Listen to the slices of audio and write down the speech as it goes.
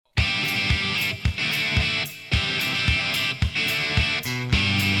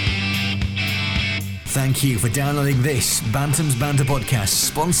Thank you for downloading this Bantam's Banter podcast,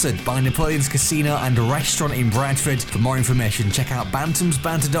 sponsored by Napoleon's Casino and Restaurant in Bradford. For more information, check out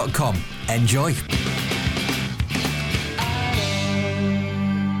bantamsbanter.com. Enjoy.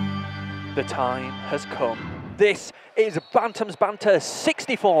 The time has come. This is Bantam's Banter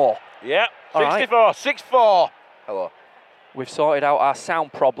 64. Yeah, 64, All right. 6-4. Hello. We've sorted out our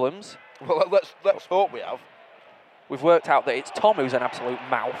sound problems. Well, let's hope we have. We've worked out that it's Tom who's an absolute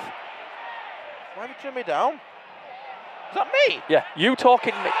mouth. Why have you turned me down? Is that me? Yeah, you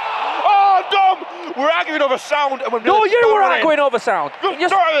talking me. Oh, Dom! We're arguing over sound and we're No, you were arguing arguing over sound. You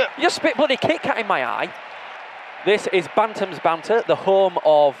started it. You spit bloody Kit Kat in my eye. This is Bantam's Banter, the home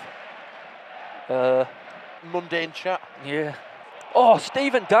of... Mundane chat. Yeah. Oh,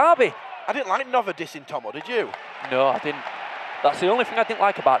 Stephen Darby. I didn't like Nova dissing Tomo, did you? No, I didn't. That's the only thing I didn't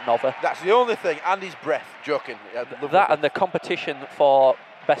like about Nova. That's the only thing. And his breath. Joking. Yeah, That and the competition for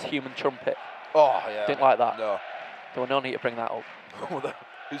best human trumpet. Oh, yeah. Didn't like that. No. There was no need to bring that up.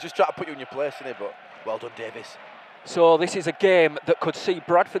 He's just trying to put you in your place, isn't he? But well done, Davis. So this is a game that could see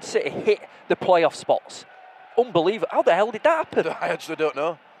Bradford City hit the playoff spots. Unbelievable. How the hell did that happen? I actually don't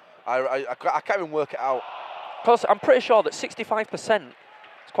know. I can't even work it out. Because I'm pretty sure that 65%,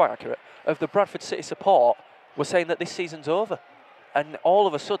 it's quite accurate, of the Bradford City support were saying that this season's over. And all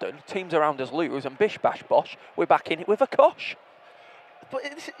of a sudden, teams around us lose, and bish bash bosh, we're back in it with a kosh. But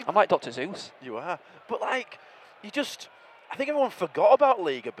I'm like Dr. Zeus. You are. But like, I think everyone forgot about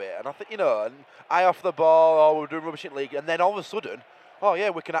league a bit. And I think, and eye off the ball, we're doing rubbish in league. And then all of a sudden, oh yeah,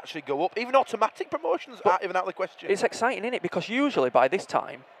 we can actually go up. Even automatic promotions aren't even out of the question. It's exciting, isn't it? Because usually by this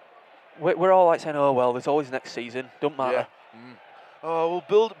time, we're all like saying, oh well, there's always next season, don't matter. Yeah. Oh,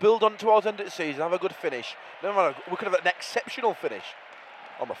 we'll build on towards the end of the season, have a good finish. No matter, we could have an exceptional finish.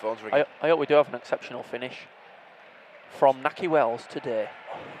 Oh, my phone's ringing. I hope we do have an exceptional finish. From Naki Wells today.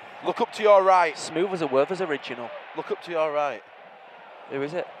 Look up to your right. Smooth as a Werther's original. Look up to your right. Who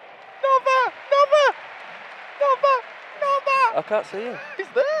is it? Nova! I can't see you. He's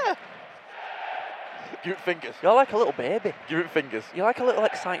there. Give it fingers. You're like a little baby. Give it fingers. You're like a little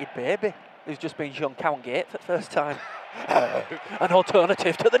excited baby who's just been shown Cowan Gate for the first time. An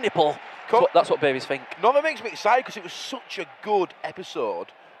alternative to the nipple. That's what babies think. Nova makes me excited because it was such a good episode,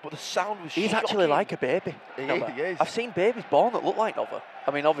 but the sound was He's shocking. actually like a baby. He Nova. is. I've seen babies born that look like Nova.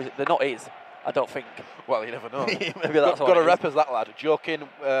 I mean, obviously, they're not his, I don't think. Well, you never know. Maybe that's got a rep as that lad. Joking,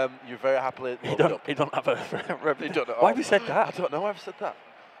 you're very happily loaded up. He don't have a rep. He don't know. Why have you said that? I don't know why I've said that.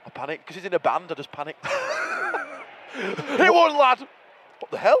 I panicked because he's in a band. I just panicked. Hit one, lad. What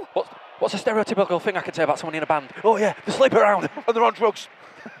the hell? What's a stereotypical thing I could say about someone in a band? Oh yeah, they sleep around. And they're on drugs.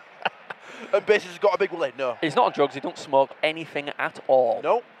 And Basis has got a big leg. No. He's not on drugs. He don't smoke anything at all.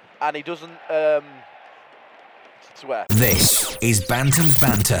 No. And he doesn't swear. This is Bantam's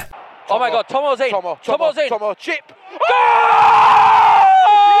Banter. Oh my God, Tomo's in. Tomo's in. Tomo, chip.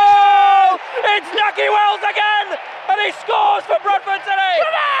 Goal! It's Naki Wells again, and he scores for Bradford City.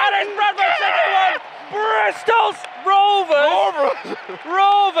 And it's Bradford City 1, Bristol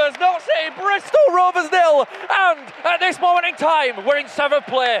Rovers, not City, Bristol Rovers 0. And at this moment in time, we're in 7th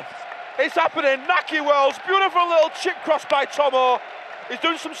place. It's happening. Naki Wells, beautiful little chip cross by Tomo. He's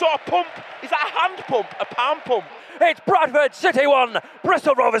doing some sort of pump. Is that a hand pump? A palm pump? It's Bradford City 1,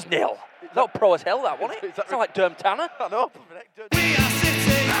 Bristol Rovers 0. Not pro as hell, that, wasn't it? Is that It's like Derm Tanner. I know.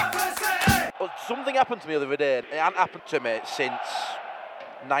 Well, something happened to me the other day. It hadn't happened to me since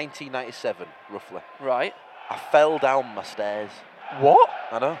 1997, roughly. Right. I fell down my stairs. What?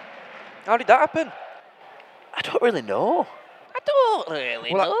 I know. How did that happen? I don't really know. I don't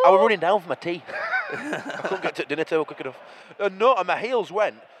really Well, know. I was running down for my tea. I couldn't get to dinner table quick enough. No, and my heels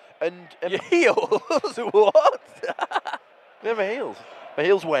went. And Your heels? What? yeah, my heels. My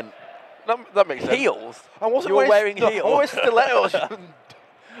heels went. That makes sense. Heels? I wasn't You were wearing no, heels? I was stilettos.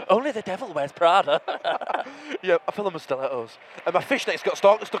 Only the devil wears Prada. Yeah, I fell on my stilettos. And my fishnets got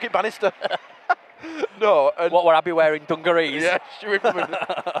stuck in Bannister. No. And What were Abby wearing? Dungarees? yeah, she went with me.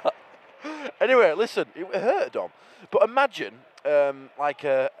 Anyway, listen, it hurt, Dom. But imagine, like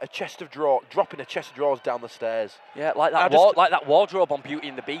a chest of drawers, dropping a chest of drawers down the stairs. Yeah, like I that, just- like that wardrobe on Beauty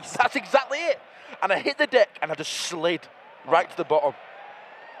and the Beast. That's exactly it. And I hit the deck and I just slid right to the bottom.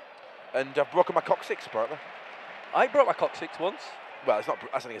 And I've broken my coccyx, apparently. I broke my coccyx once. Well,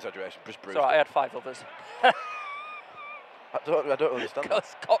 that's an exaggeration, just It's bruised. all right, I had 5 others. I don't understand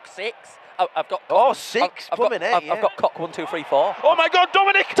that. Coccyx. I've got. Oh, 6, I've plumbing, got, yeah. I've got cock 1, 2, 3, 4. Oh my God,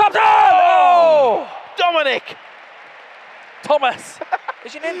 Dominic! Top 10! Oh! Dominic! Thomas.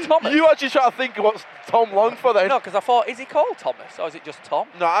 Is your name Thomas? You actually try to think of what's Tom long for then. No, because I thought, is he called Thomas or is it just Tom?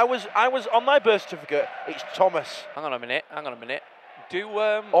 No, I was on my birth certificate. It's Thomas. Hang on a minute. Do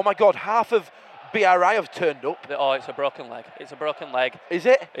Oh my God, half of BRI have turned up. Oh, it's a broken leg. It's a broken leg. Is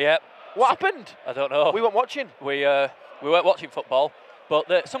it? Yep. What happened? I don't know. We weren't watching. We weren't watching football,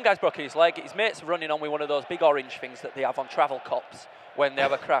 but some guy's broken his leg. His mate's running on with one of those big orange things that they have on travel cops when they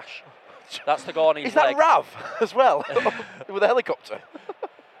have a crash. That's to go on his Is leg. that Rav as well? With a helicopter?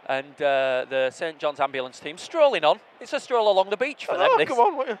 And the St John's ambulance team strolling on. It's a stroll along the beach for them. Oh, This. come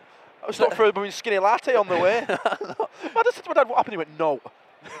on. I stopped for a skinny latte on the way. I just said to my dad, what happened? He went, no.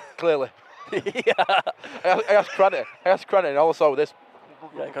 Clearly. Yeah. I asked Cranny, and all I saw was this.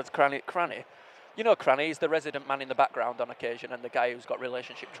 Yeah, because Cranny. You know Cranny, he's the resident man in the background on occasion and the guy who's got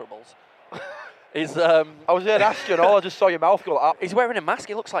relationship troubles. He's I was there to ask you, and all I just saw your mouth go like that. he's wearing a mask,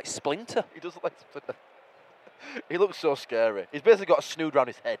 he looks like Splinter. He does look like Splinter. He looks so scary. He's basically got a snood round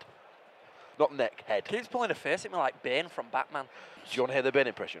his head. Not neck, head. Keeps pulling a face at me like Bane from Batman. Do you want to hear the Bane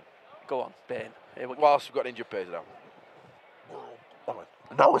impression? Go on, Bane. Here we go. Whilst we've got an injured person now.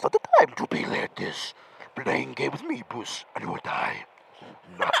 Now is not the time to be like this. Playing a game with me, Puss, and you will die.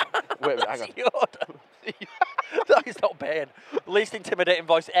 No. Wait a minute, hang on. Yoda. That is not Bane. Least intimidating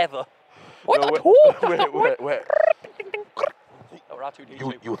voice ever. No, wait. Oh,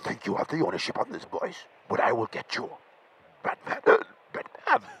 R2D2. You think you have the ownership on this, boys, but I will get you. Batman.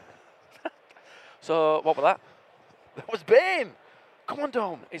 So, what was that? That was Bane. Come on,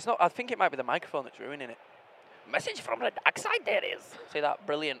 Dom. It's not. I think it might be the microphone that's ruining it. Message from the dark side, there is. See that?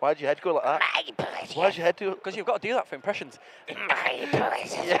 Brilliant. Why'd your head go like that? My precious. Why'd your head do it? Because you've got to do that for impressions. My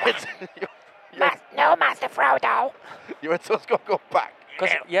precious. Yeah, No, Master Frodo. your toes got to go back.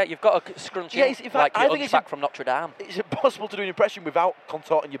 Because you've got to scrunch Yeah, in in fact, like I you're think it's Hunchback from Notre Dame. It's impossible to do an impression without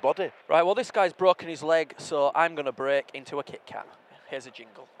contorting your body. Right, well, this guy's broken his leg, so I'm going to break into a Kit Kat. Here's a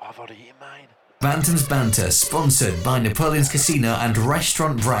jingle. Oh, I've already eaten mine. Bantam's Banter, sponsored by Napoleon's Casino and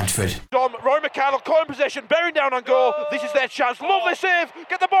Restaurant Bradford. Dom, Roy McCannell, caught in possession, bearing down on goal. This is their chance. Lovely save.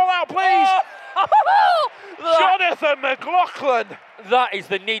 Get the ball out, please. Jonathan McLaughlin. That is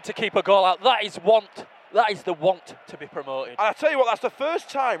the need to keep a goal out. That is want. That is the want to be promoted. And I tell you what, that's the first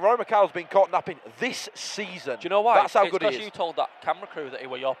time Roy McCannell's been caught napping this season. Do you know why? That's how it's good he because is. you told that camera crew that he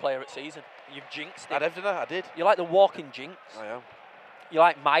were your player at season. You've jinxed I it. did, didn't I? I did. You're like the walking jinx. I am. You're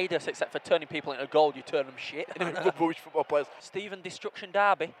like Midas, except for turning people into gold, you turn them shit. Rubbish football players. Stephen Destruction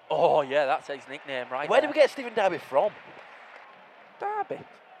Derby. Oh, yeah, that's his nickname, right? Where there. did we get Stephen Darby from? Derby?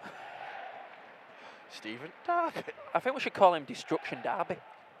 Stephen Darby. I think we should call him Destruction Derby.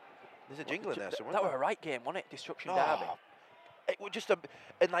 There's a jingle in there somewhere. That were a right game, wasn't it? Destruction Derby. It was just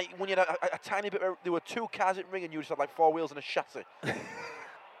and like when you had a tiny bit, there were two cars in ring and you just had like four wheels and a chassis.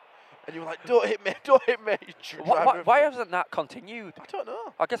 And you were like, don't hit me. Why hasn't that continued? I don't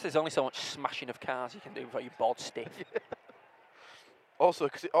know. I guess there's only so much smashing of cars you can do before you bored stiff. Also,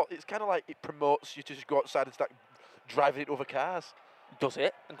 because it's kind of like it promotes you to just go outside and start driving into other cars. Does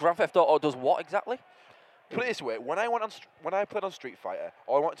it? And Grand Theft Auto does what exactly? Put it this way: when I played on Street Fighter,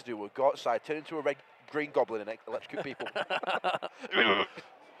 all I wanted to do was go outside, turn into a green goblin, and electrocute people.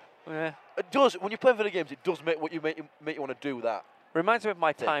 Yeah. It does. When you play video games, it does make you want to do that. Reminds me of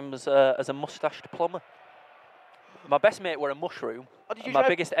my time as a mustached plumber. My best mate were a mushroom. Oh, did you and my drive-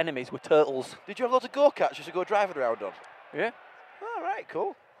 biggest enemies were turtles. Did you have lots of go-karts just to go driving around on? Yeah. All right,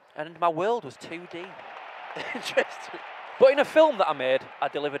 cool. And my world was 2D. Interesting. But in a film that I made, I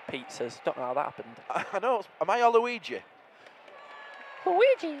delivered pizzas. Don't know how that happened. I know. Am I your Luigi?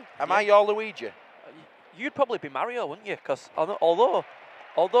 Luigi. Am I your Luigi? You'd probably be Mario, wouldn't you? Because although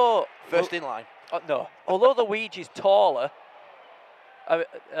First in line. no, although Luigi's taller,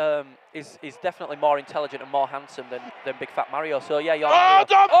 is definitely more intelligent and more handsome than Big Fat Mario. So yeah, you're. Mario.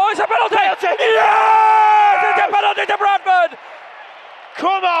 Dom! Oh, it's a penalty! Yes! It's a penalty to Bradford.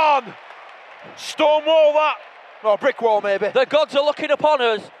 Come on! Stonewall that. No, brick wall maybe. The gods are looking upon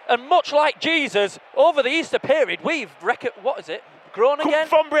us, and much like Jesus, over the Easter period, we've grown Come again,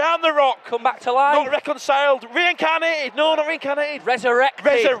 from behind the rock. come back to life, Not reconciled. Reincarnated. No, not reincarnated. resurrected.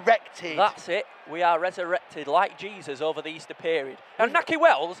 Resurrected. That's it. We are resurrected like Jesus over the Easter period. And Naki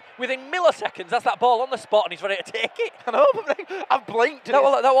Wells, within milliseconds, has that ball on the spot and he's ready to take it. I know, but I've blinked. That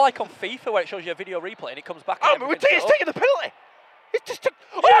was like on FIFA where it shows you a video replay and it comes back. Oh, and but everything's he's set up. taking the penalty. It's just took.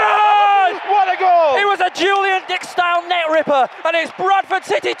 Yes! What a goal! It was a Julian Dick-style net ripper, and it's Bradford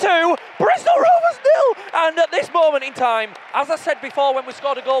City 2, Bristol Rovers 0. And at this moment in time, as I said before when we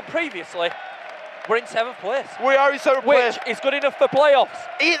scored a goal previously, we're in 7th place. We are in 7th place. Which is good enough for playoffs.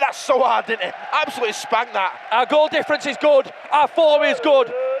 He hit that so hard, didn't he? Absolutely spanked that. Our goal difference is good. Our form is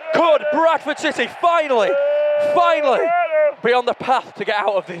good. Could Bradford City finally be on the path to get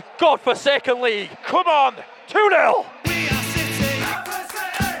out of this godforsaken league? Come on. 2-0.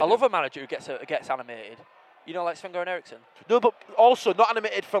 I love a manager who gets animated. You know, like Sven-Göran Eriksson. No, but also not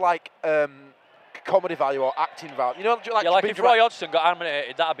animated for like like comedy value or acting value. You know, like, Yeah, like being if Roy Hodgson got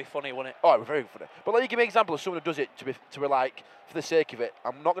animated, that'd be funny, wouldn't it? Oh, it was very funny. But let me give me an example of someone who does it to be like, for the sake of it.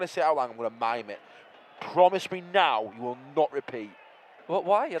 I'm not going to say it out loud, I'm going to mime it. Promise me now you will not repeat. Well,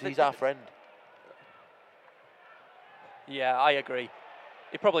 why? He's our friend. Yeah, I agree.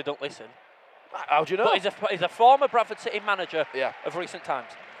 He probably don't listen. How do you know? But he's a former Bradford City manager Yeah. of recent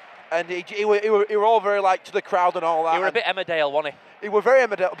times. And he were all very like to the crowd and all that. He were a bit Emmerdale, wasn't he? He were very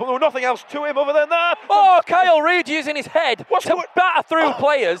Emmerdale, but there was nothing else to him other than that. Oh, Kyle Reid using his head to batter through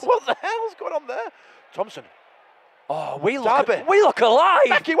players. What the hell's going on there? Thompson. Oh, we look Derby. alive.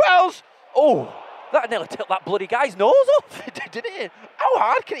 Naki Wells. Oh, that nearly took that bloody guy's nose off. Didn't he? How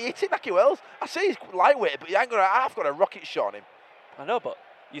hard can he hit it, Naki Wells? I say he's lightweight, but I've got a rocket shot on him. I know, but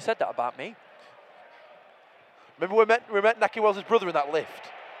you said that about me. Remember we met Naki Wells' brother in that lift?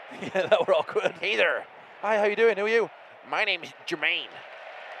 Yeah, that were awkward. Hey there. Hi, how you doing? Who are you? My name's Jermaine.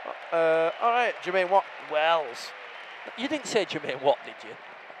 All right, Jermaine what? Wells. You didn't say Jermaine Watt, did you?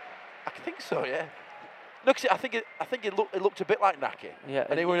 I think so, yeah. No, 'cause I think it looked a bit like Naki. Yeah.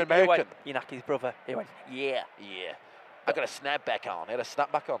 And he was an He went, American. you're Naki's brother. He went, yeah. Yeah. I got a snapback on. He had a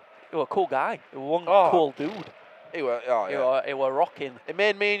snapback on. He was a cool guy. He was one Oh. cool dude. He were, oh yeah. He were rocking. It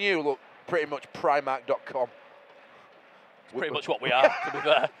made me and you look pretty much Primark.com. It's pretty much what we are, to be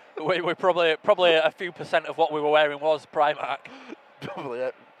fair. We're probably a few % of what we were wearing was Primark. Probably,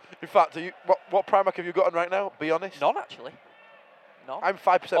 yeah. In fact, what Primark have you got on right now? Be honest. None, actually. None. I'm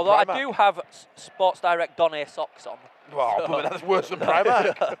 5% Although Primark. I do have Sports Direct Donny socks on. Wow, but that's worse than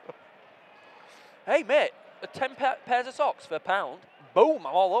Primark. Hey, mate, 10 pairs of socks for £1. Boom,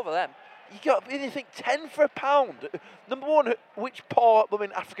 I'm all over them. You think 10 for £1? Number one, which poor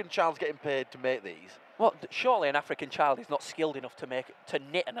blooming African child's getting paid to make these? Well, surely an African child is not skilled enough to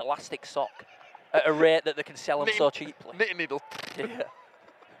knit an elastic sock at a rate that they can sell them so cheaply. Knitting needle. Yeah.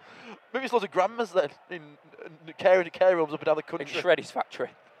 Maybe it's loads of grandmas then in care homes up and down the country. In Shreddy's factory.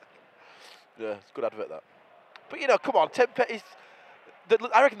 Yeah, it's a good advert that. But you know, come on, 10 is.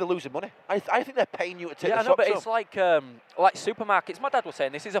 I reckon they're losing money. I think they're paying you to take the I know, socks but off. it's like supermarkets. My dad was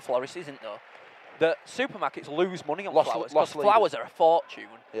saying this is a florist, isn't though? That supermarkets lose money on flowers because flowers are a fortune.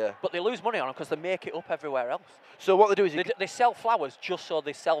 Yeah. But they lose money on them because they make it up everywhere else. So what they do is They sell flowers just so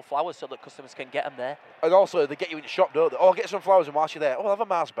they sell flowers so that customers can get them there. and also they get you in the shop, don't they? Oh, get some flowers and whilst you're there, oh, I'll have a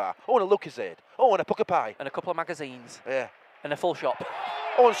Mars bar. Oh, and a Lucozade. Oh, and a Pucker Pie. And a couple of magazines. Yeah. And a full shop.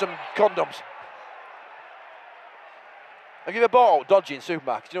 Oh, and some condoms. Have you ever bought dodgy in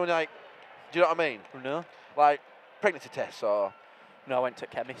supermarkets? Do you know what I mean? No. Like pregnancy tests or No, I went to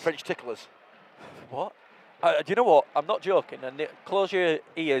chemist. French ticklers. What? Do you know what? I'm not joking. And close your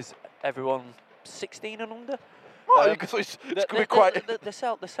ears, everyone 16 and under. Oh, it's going to be quite. They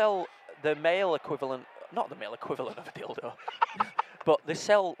sell the male equivalent, not the male equivalent of a dildo, but they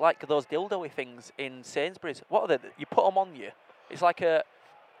sell like those dildo-y things in Sainsbury's. What are they? You put them on you. It's like a.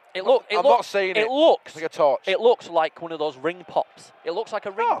 I'm not saying it. Looks like a torch. It looks like one of those ring pops. It looks like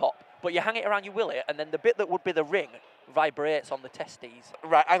a ring Oh. pop, but you hang it around your willy, and then the bit that would be the ring vibrates on the testes.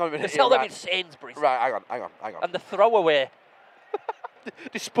 Right, hang on a minute. They sell them right. in Sainsbury's. Right, hang on. And the throwaway,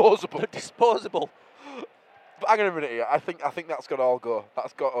 Disposable. the disposable. But hang on a minute here. I think that's got to all go.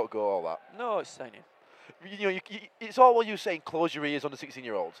 That's got to go, all that. No, it's saying. You know, it's all well you saying close your ears on the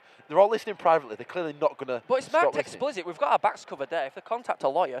 16-year-olds. They're all listening privately. They're clearly not going to. But it's stop marked listening. explicit. We've got our backs covered there. If they contact a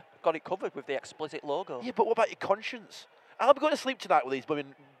lawyer, got it covered with the explicit logo. Yeah, but what about your conscience? I'll be going to sleep tonight with these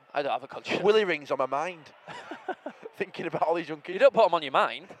blooming I don't have a conscience. willy rings on my mind, thinking about all these young kids. You don't put them on your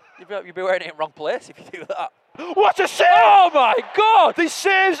mind. You'd be wearing it in wrong place if you do that. What a save! Oh my God! There's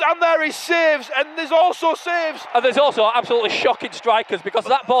saves and there is saves, and there's also saves. And there's also absolutely shocking strikers because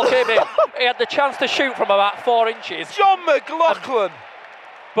that ball came in. He had the chance to shoot from about 4 inches. John McLaughlin.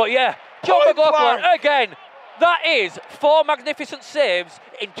 But yeah, John Point McLaughlin blank. again. That is 4 magnificent saves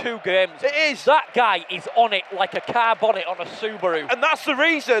in 2 games. It is. That guy is on it like a car bonnet on a Subaru. And that's the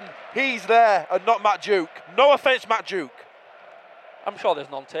reason he's there and not Matt Duke. No offence, Matt Duke. I'm sure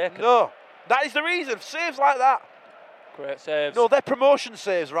there's none taken. No. That is the reason. Saves like that. Great saves. No, they're promotion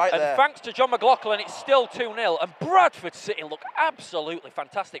saves right And there. thanks to John McLaughlin, it's still 2-0. And Bradford City look absolutely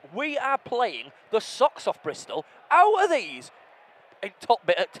fantastic. We are playing the socks off Bristol. How are these in top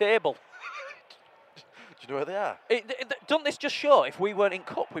bit at table? Do you know where they are? Doesn't this just show if we weren't in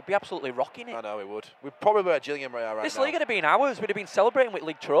cup, we'd be absolutely rocking it? I know we would. We'd probably be at Gillingham right now. This league would have been ours. We'd have been celebrating with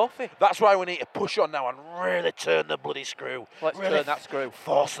league trophy. That's why we need to push on now and really turn the bloody screw. Let's really turn that screw.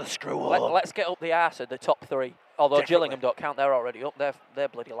 Force the screw home. Let's get up the arse of the top 3. Although Definitely. Gillingham don't count, they're already up. They're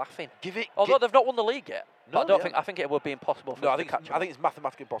bloody laughing. Give it. Although they've not won the league yet. But I don't think. I think it would be impossible for No, us I to think catch him. I think it's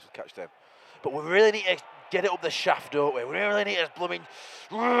mathematically impossible to catch them. But we really need to get it up the shaft, don't we? We really need to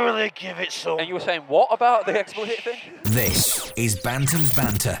really give it some. And you were saying what about the explicit thing? This is Bantam's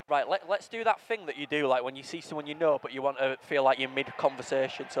Banter. Right, let's do that thing that you do, like when you see someone you know, but you want to feel like you're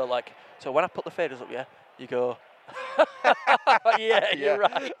mid-conversation. So when I put the faders up, yeah, you go, yeah, you're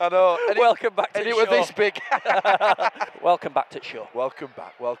right. I know. Welcome back to and the it show. was this big. Welcome back to the show. Welcome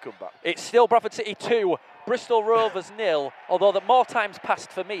back. It's still Bradford City 2, Bristol Rovers 0, although that more times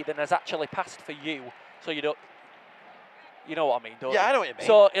passed for me than has actually passed for you. So you know what I mean, don't you? Yeah, I know what you mean.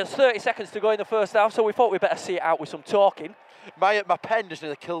 So it's 30 seconds to go in the first half, so we thought we'd better see it out with some talking. My pen just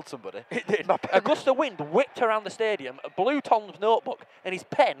nearly killed somebody. It did. My A pen. gust of wind whipped around the stadium, blew Tom's notebook, and his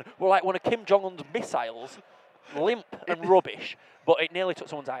pen were like one of Kim Jong-un's missiles, limp and rubbish, but it nearly took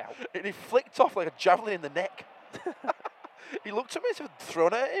someone's eye out. And he flicked off like a javelin in the neck. He looked at me as if I'd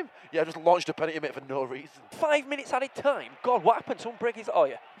thrown it at him. Yeah, I just launched a penalty at him for no reason. 5 minutes added time. God, what happened? Someone break his... Oh,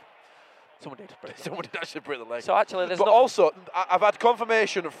 yeah. Someone did break his... Someone did actually break the leg. So actually, there's But not... also, I've had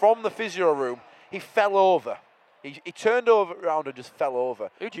confirmation from the physio room, he fell over. He turned over around and just fell over.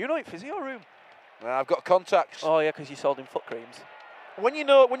 Who do you know in physio room? I've got contacts. Oh, yeah, because you sold him foot creams. When you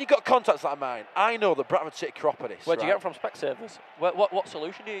got contacts like mine, I know the Bradford City Chiropodist. Where do you get them from? Specsavers? What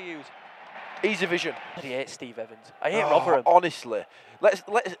solution do you use? Easy Vision. I hate Steve Evans. I hate Rotherham. Honestly, let's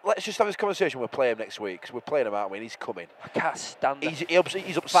just have this conversation. We'll play him next week because we're playing him, aren't we? And he's coming. I can't stand it.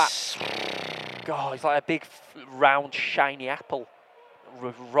 He's up Fat. God, he's like a big, round, shiny apple.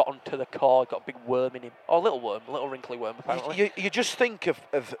 Rotten to the core, got a big worm in him. Oh, a little wrinkly worm, apparently. You just think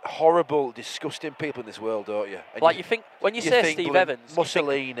of horrible, disgusting people in this world, don't you? And like you think, when you say Steve Evans,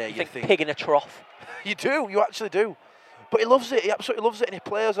 Mussolini, you think pig in a trough. You do, you actually do. But he loves it, he absolutely loves it, and he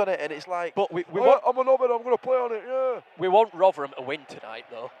plays on it, and it's like, but we want, I'm an Ovid, I'm going to play on it, yeah. We want Rotherham to win tonight,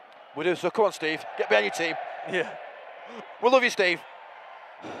 though. We do, so come on, Steve, get behind your team. Yeah. We love you, Steve.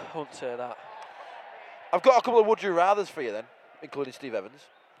 I wouldn't say that. I've got a couple of would you rathers for you then, including Steve Evans.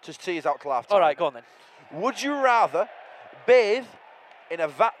 Just tease out till half time. All right, go on then. Would you rather bathe in a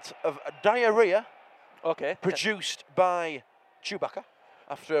vat of diarrhea produced by Chewbacca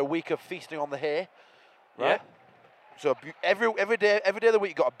after a week of feasting on the hay? Right? Yeah. So every day of the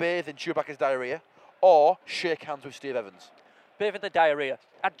week you've got to bathe in Chewbacca's diarrhea or shake hands with Steve Evans. Bathe in the diarrhea.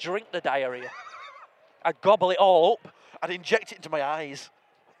 I'd drink the diarrhea. I'd gobble it all up. I'd inject it into my eyes.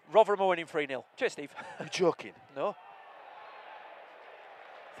 Rotherham are winning 3-0. Cheers, Steve. You're joking? No.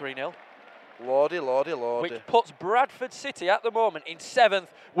 3-0. Lordy. Which puts Bradford City at the moment in 7th.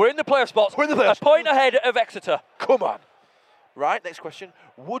 We're in the playoff spots. We're in the playoffs. A point ahead of Exeter. Come on. Right, next question.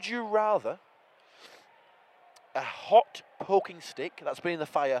 Would you rather a hot poking stick that's been in the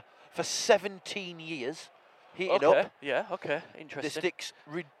fire for 17 years, heating up? Yeah, okay. Interesting. The stick's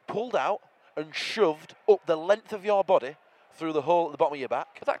pulled out and shoved up the length of your body through the hole at the bottom of your back.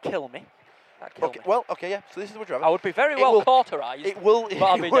 Would that kill me? Yeah. So this is what you have. I would be very well cauterised. It will. But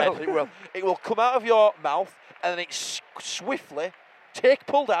I'll be dead. It will. It will come out of your mouth and then it swiftly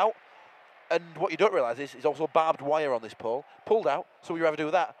pulled out. And what you don't realise is there's also barbed wire on this pole. Pulled out. So would you rather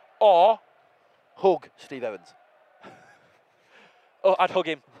do that or hug Steve Evans? Oh, I'd hug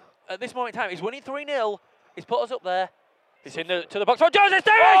him. At this moment in time, he's winning 3-0. He's put us up there. He's in to the box for Joseph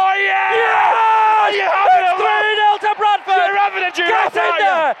Davies! Oh, yeah! Yeah! You're having It's 3-0 to Bradford! You're having a giraffe, Get in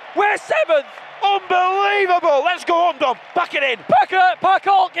there! We're 7th! Unbelievable! Let's go on, Dom. Back it in. Pack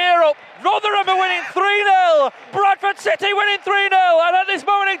all gear up. Rotherham are winning 3-0. Bradford City winning 3-0. And at this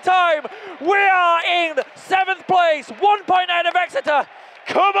moment in time, we are in 7th place. 1 point ahead of Exeter.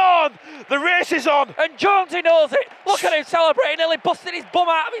 Come on! The race is on. And Jonesy knows it. Look at him celebrating, nearly busted his bum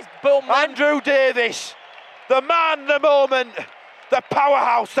out of his bum. Andrew Davies, the man, the moment, the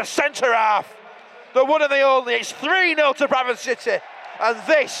powerhouse, the centre half, the one and the only. It's 3-0 to Bradford City. And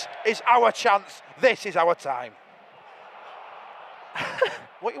this is our chance. This is our time.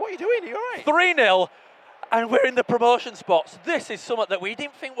 What are you doing? Are you all right? 3-0, and we're in the promotion spots. This is something that we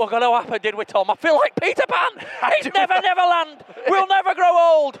didn't think were going to happen, did we, Tom? I feel like Peter Pan. It's never land. We'll never grow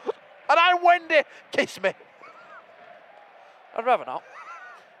old. And I'm Wendy. Kiss me. I'd rather not.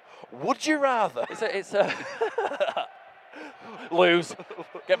 Would you rather? It's a lose.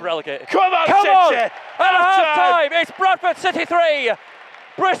 Get relegated. Come on, City. At half time, it's Bradford City 3.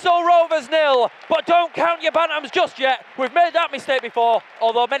 Bristol Rovers 0, but don't count your bantams just yet. We've made that mistake before,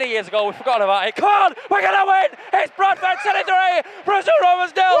 although many years ago we forgot about it. Come on, we're going to win. It's Bradford City 3, Bristol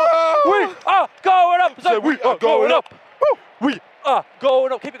Rovers 0. We are going up. So we are going up. We are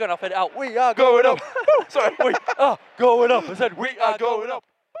going up. Keep it going up and out. We are going up. Sorry. We are going up. I said we are going up.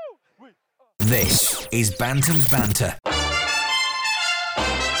 This is Bantam's Banter.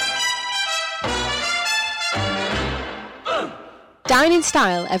 Dine in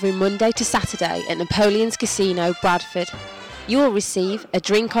style every Monday to Saturday at Napoleon's Casino, Bradford. You will receive a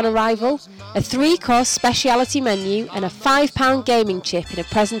drink on arrival, a 3-course speciality menu and a £5 gaming chip in a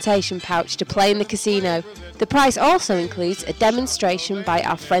presentation pouch to play in the casino. The price also includes a demonstration by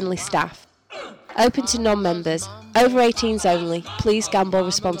our friendly staff. Open to non-members, over 18s only, please gamble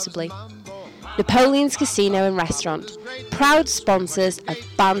responsibly. Napoleon's Casino and Restaurant, proud sponsors of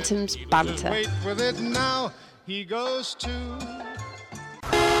Bantam's Banter. Wait with it now, he goes to...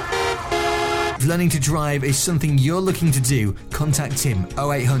 If learning to drive is something you're looking to do, contact him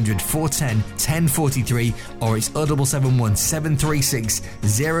 0800 410 1043 or it's 0771 736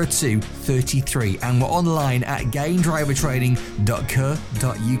 0233 and we're online at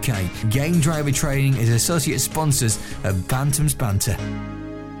gaindrivertraining.co.uk. Gain Driver Training is associate sponsors of Bantam's Banter.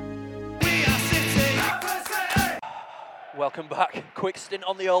 Welcome back. Quick stint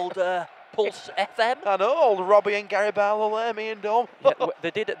on the old Pulse FM. I know, old Robbie and Gary Barlow there, me and Dom. Yeah,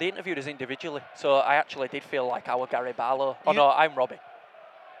 they interviewed us individually, so I actually did feel like our Gary Barlow. Oh no, I'm Robbie.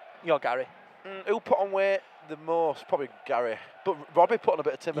 You're Gary. Who put on weight the most? Probably Gary. But Robbie put on a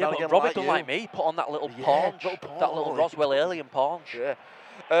bit of timber. Yeah, but Robbie don't like me. Put on that little paunch, that little Roswell alien paunch. Yeah.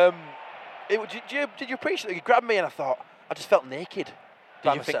 Did you appreciate it? You grabbed me and I thought, I just felt naked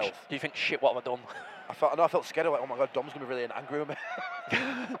by myself. Do you think, shit, what have I done? I felt scared. Like, oh my God, Dom's going to be really angry with me.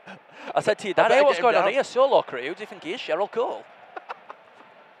 I said to your dad, hey, what's going on here? Solo career? Who do you think he is? Cheryl Cole?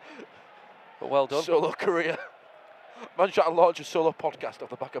 But well done. Solo career. Man trying to launch a solo podcast off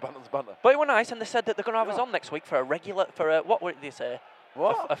the back of Bantam's Banter. But it was nice, and they said that they're going to have us on next week for a what did they say?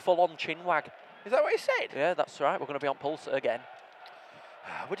 What? A full-on chin wag. Is that what he said? Yeah, that's right. We're going to be on Pulse again.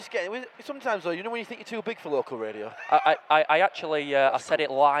 We're just getting... Sometimes, though, you know when you think you're too big for local radio? I actually I said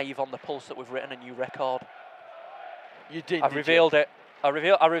it live on the Pulse that we've written a new record. You did. I've revealed it. I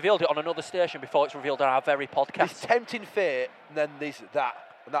revealed it on another station before it's revealed on our very podcast. It's tempting fate, and then that.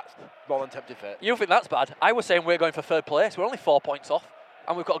 And that's more than tempting fate. You think that's bad? I was saying we're going for third place. We're only 4 points off,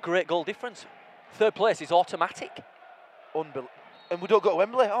 and we've got a great goal difference. Third place is automatic. And we don't go to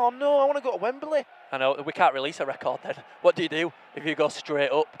Wembley. Oh no, I want to go to Wembley. I know, we can't release a record then. What do you do if you go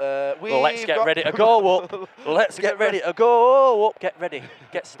straight up? Let's get ready to go up. Let's get ready to go up. Get ready.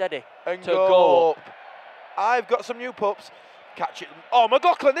 Get steady. And to go up. I've got some new pups. Catch it. Oh,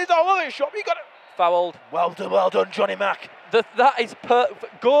 McLaughlin, there's all over the shop. You got it. Fouled. Well done, Johnny Mack. That is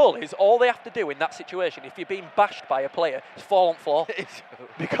goal is all they have to do in that situation. If you're being bashed by a player, is fall on floor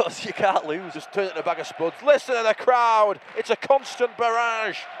because you can't lose. Just turn it in a bag of spuds. Listen to the crowd. It's a constant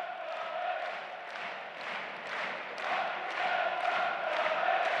barrage.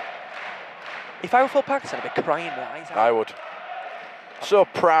 If I were Phil Parkinson, I'd be crying my eyes out. I would. So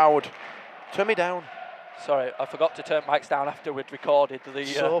proud. Turn me down. Sorry, I forgot to turn mics down after we'd recorded the...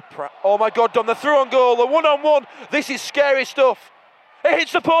 So proud. Oh my God, Dom, the through on goal, the one-on-one. This is scary stuff. It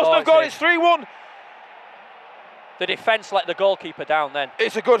hits the post and goal, it's 3-1. The defence let the goalkeeper down then.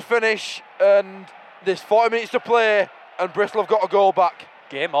 It's a good finish, and there's 40 minutes to play, and Bristol have got a goal back.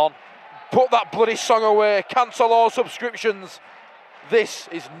 Game on. Put that bloody song away. Cancel all subscriptions. This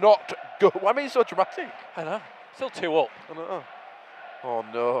is not good. Why am I so dramatic? I know. Still 2 up. I know. Oh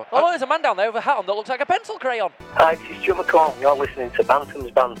no. Oh, there's a man down there with a hat on that looks like a pencil crayon. Hi, this is Joe McCall. You're listening to Bantam's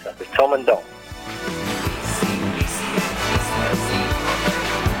Banter with Tom and Dom.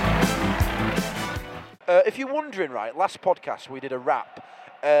 If you're wondering, right, last podcast we did a rap,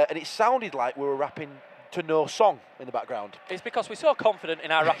 and it sounded like we were rapping to no song in the background. It's because we're so confident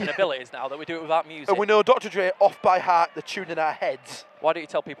in our rapping abilities now that we do it without music. And we know Dr. Dre off by heart the tune in our heads. Why don't you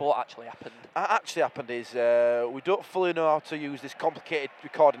tell people what actually happened? What actually happened is we don't fully know how to use this complicated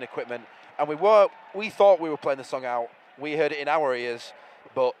recording equipment, and we thought we were playing the song out. We heard it in our ears,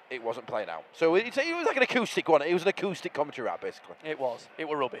 but it wasn't playing out. So it was like an acoustic one. It was an acoustic commentary rap, basically. It was. It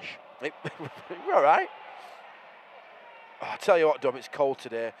were rubbish. We're all right. Oh, I tell you what, Dom, it's cold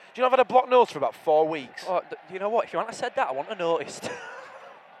today. Do you know I've had a block nose for about 4 weeks? Oh, you know what? If you hadn't said that, I wouldn't have noticed.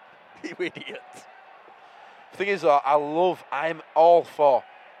 You idiot. The thing is, though, I'm all for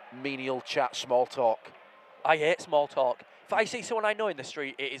menial chat, small talk. I hate small talk. If I see someone I know in the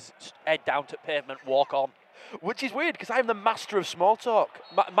street, it is head down to pavement, walk on. Which is weird, because I'm the master of small talk.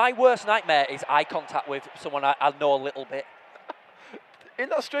 My worst nightmare is eye contact with someone I know a little bit.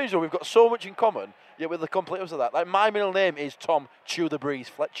 Isn't that strange, though? We've got so much in common, yet we're the complete opposite of that. Like, my middle name is Tom Chew the Breeze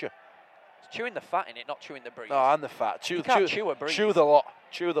Fletcher. It's chewing the fat in it, not chewing the breeze. No, I'm the fat. You can't chew a breeze. Chew the lot.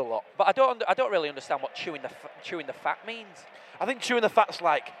 Chew the lot. But I don't really understand what chewing the fat means. I think chewing the fat's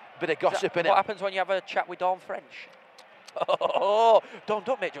like a bit of gossip, innit? What happens when you have a chat with Dawn French? Oh,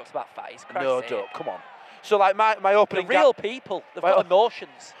 don't make jokes about fatties. No, don't. Come on. So, like, my opening... They're real people. They've got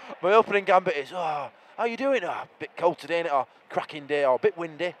emotions. My opening gambit is, how you doing? Oh, a bit cold today, innit? Or cracking day, or a bit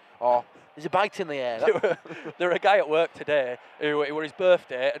windy, or there's a bite in the air. There were a guy at work today who it was his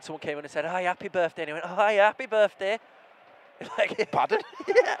birthday, and someone came in and said, "Hi, happy birthday." And he went, "Oh, hi, happy birthday." Like, Pardon?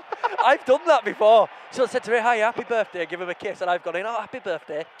 Yeah, I've done that before. Someone said to me, "Hi, happy birthday," give him a kiss, and I've gone in, "Oh, happy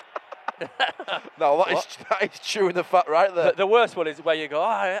birthday." No, that is chewing the fat right there. The worst one is where you go,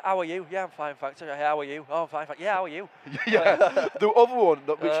 "Oh, how are you?" "Yeah, I'm fine, thanks." "Hey, how are you?" "Oh, I'm fine, thanks." "Yeah, how are you?" Yeah. The other one,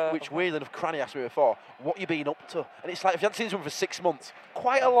 which weirdly enough, Cranny asked me before, what you been up to? And it's like, if you haven't seen someone for 6 months,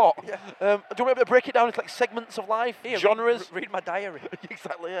 quite a lot. Yeah. Do you want me to break it down into like segments of life, Here, genres? Read my diary.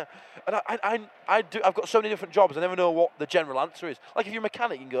 Exactly, yeah. And I've got so many different jobs, I never know what the general answer is. Like if you're a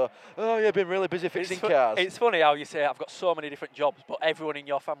mechanic, you can go, "Oh yeah, been really busy fixing cars." It's funny how you say, "I've got so many different jobs," but everyone in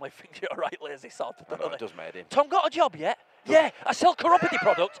your family thinks you're a right lazy sod. It does, mate. "Tom got a job yet?" "Yeah, I sell chiropody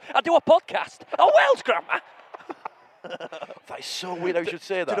products. I do a podcast." "Oh, Welsh, Grandma." That is so weird how you should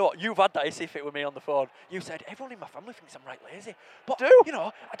say that. Do you know what? You've had that issue fit with me on the phone. You said, "Everyone in my family thinks I'm right lazy." But, you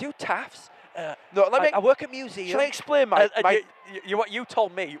know, I do TAFs. No, I work at museum. Shall I explain my... You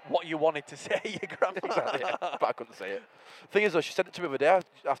told me what you wanted to say, your grandma. But I couldn't say it. Thing is, though, she said it to me the other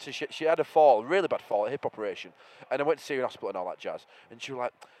day after she had a fall, a really bad fall, a hip operation, and I went to see her in hospital and all that jazz. And she was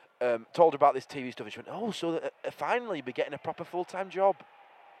like, told her about this TV stuff, and she went, "Oh, so finally you'll be getting a proper full-time job."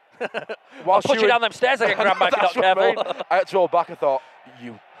 I'll put you down them stairs again, Grandma, if you're not careful. I had to hold back. I thought,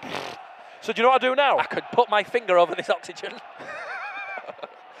 you... So do you know what I do now? I could put my finger over this oxygen.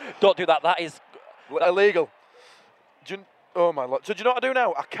 Don't do that. That is... illegal. Oh, my Lord. So do you know what I do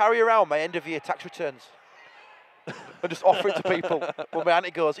now? I carry around my end-of-year tax returns. I just offer it to people. When my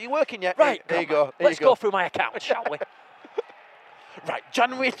auntie goes, "Are you working yet?" Right, here you go. Let's go through my account, shall we? Right,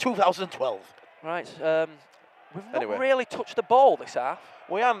 January 2012. Right, we've not really touched the ball this half.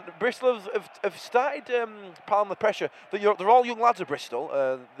 We haven't. Bristol have started piling the pressure. They're all young lads at Bristol.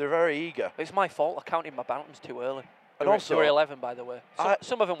 They're very eager. It's my fault. I counted my bantams too early. And they also, were 11, by the way.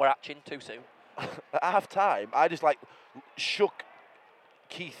 Some of them were hatching too soon. At half time, I just shook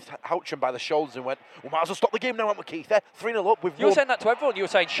Keith Houcham by the shoulders and went, "We might as well stop the game now, haven't we, Keith? 3-0 up. You were saying that to everyone. You were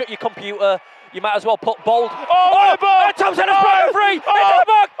saying, "Shut your computer. You might as well put bold." Oh, and Thompson has broken free. Into the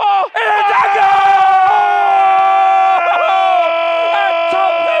box. And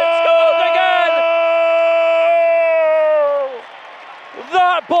Thompson scores again.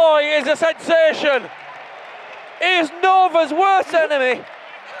 That boy is a sensation. He is Nova's worst enemy.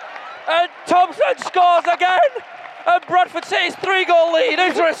 And Thompson scores again. And Bradford City's 3-goal lead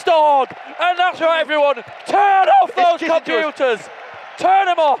is restored. And that's right, everyone. Turn off those computers. Turn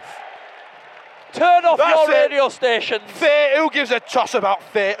them off. Turn off your radio stations. Fate, who gives a toss about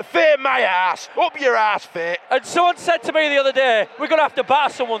Fate? Fate my ass. Up your ass, Fate. And someone said to me the other day, we're going to have to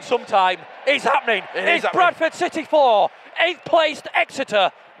batter someone sometime. It's happening. It's Bradford City 4, 8th placed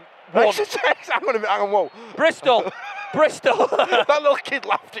Exeter 1. Exeter? Hang on, whoa. Bristol. That little kid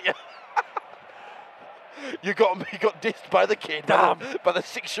laughed at you. You got dissed by the kid. Damn. By the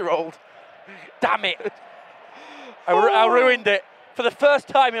 6-year-old. Damn it. I ruined it. For the first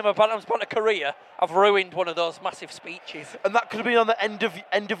time in my Bantam's Banter career, I've ruined one of those massive speeches. And that could have been on the end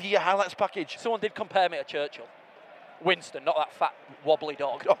of year highlights package. Someone did compare me to Churchill. Winston, not that fat, wobbly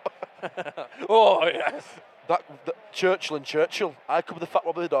dog. Oh, yes. That Churchill and Churchill. I could be the fat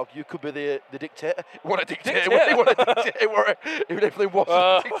wobbly dog. You could be the dictator. What a dictator. Dictator? What a dictator. He definitely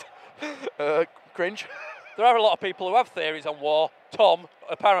was. Cringe. There are a lot of people who have theories on war. Tom,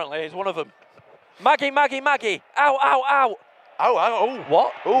 apparently, is one of them. Maggie. Ow. Ow. Oh.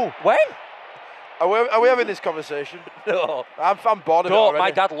 What? Oh. When? Are we having this conversation? No. I'm bored of it already.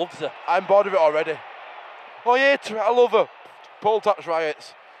 My dad loves her. I'm bored of it already. Oh, yeah, I love her. Poll tax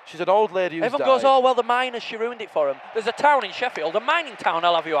riots. She's an old lady who's Everyone died. goes, "Oh, well, the miners, she ruined it for them." There's a town in Sheffield, a mining town,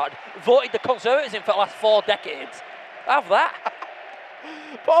 I'll have you at, voted the Conservatives in for the last 4 decades. Have that.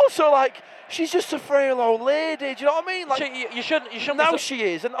 But also, she's just a frail old lady. Do you know what I mean? You shouldn't. Now she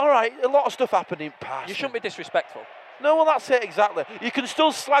is, and all right, a lot of stuff happened in past. You shouldn't be disrespectful. No, well, that's it exactly. You can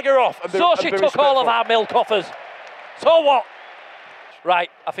still slag her off. And she took all of our milk offers. So what?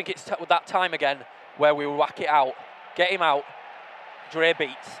 Right, I think it's that time again where we whack it out. Get him out. Dre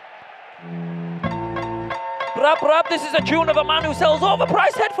beats. Brab, this is a tune of a man who sells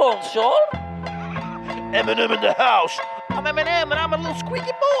overpriced headphones, Sean. Eminem in the house. I'm Eminem and I'm a little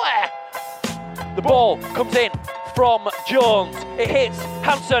squeaky boy. The ball comes in from Jones. It hits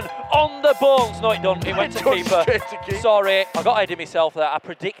Hansen on the bones. No, it don't. It went to keeper. Sorry, I got ahead of myself there. I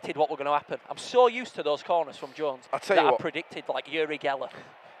predicted what was going to happen. I'm so used to those corners from Jones that I predicted like Yuri Geller.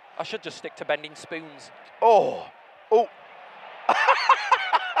 I should just stick to bending spoons. Oh.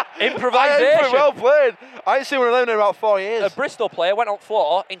 Improvisation. Well played. I ain't seen one of them in about 4 years. A Bristol player went on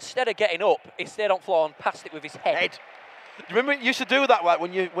floor. Instead of getting up, he stayed on floor and passed it with his head. Do you remember you used to do that like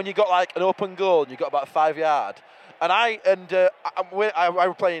when you got like an open goal and you got about 5 yard? And I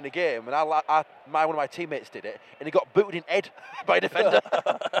were playing a game and one of my teammates did it and he got booted in head by a defender.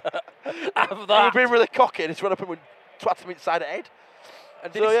 Have He was that. being really cocky and just run up and would twat him inside the head.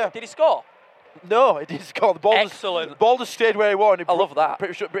 And So, yeah. did he score? No, he didn't score. The ball Excellent. Just stayed where he was. And he I love that.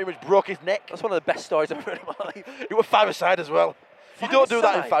 Pretty much broke his neck. That's one of the best stories I've heard in my life. He was 5-a-side as well. You don't do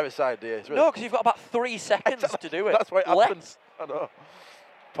that in 5-a-side, do you? It's really- No, because you've got about 3 seconds to do it. That's why it Less. happens. I know.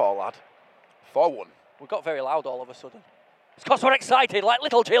 Poor lad. 4-1. We got very loud all of a sudden. It's because we're excited like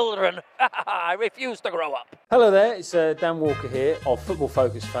little children. I refuse to grow up. Hello there, it's Dan Walker here of Football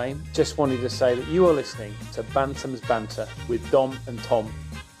Focus fame. Just wanted to say that you are listening to Bantam's Banter with Dom and Tom.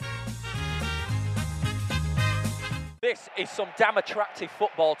 This is some damn attractive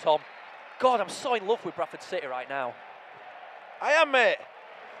football, Tom. God, I'm so in love with Bradford City right now. I am, mate.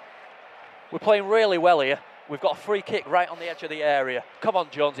 We're playing really well here. We've got a free kick right on the edge of the area. Come on,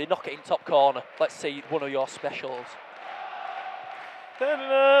 Jonesy, knock it in top corner. Let's see one of your specials.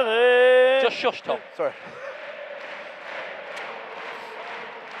 Just shush, Tom. Sorry.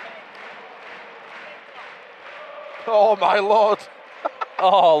 Oh, my Lord.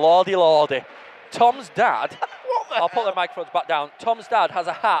 Oh, lordy, lordy. Tom's dad, I'll put the microphones back down. Tom's dad has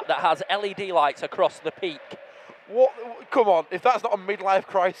a hat that has LED lights across the peak. What? Come on. If that's not a midlife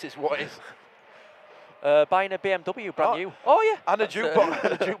crisis, what is? Buying a BMW, brand new. Oh, yeah. And a That's, jukebox,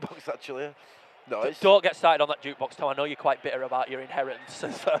 and a jukebox actually. No, it's Don't get started on that jukebox, Tom. I know you're quite bitter about your inheritance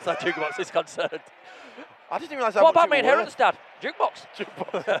as far as that jukebox is concerned. I didn't realise how What much about my it were inheritance, Dad? Jukebox.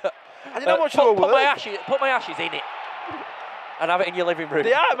 Jukebox. I didn't know how much they put were my worth. put my ashes in it and have it in your living room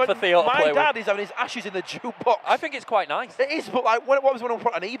They are, for but Theo to my play dad with. is having his ashes in the jukebox. I think it's quite nice. It is, but like, what was when I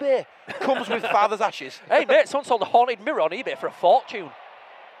put on eBay? Comes with father's ashes. Hey, mate, someone sold a haunted mirror on eBay for a fortune.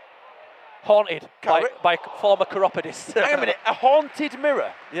 Haunted by former chiropodist. Hang a minute, a haunted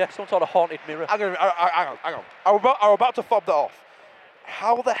mirror? Yeah, someone sold a haunted mirror. Hang on. I'm about to fob that off.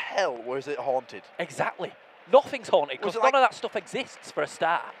 How the hell was it haunted? Exactly. Nothing's haunted Was because it none like- of that stuff exists for a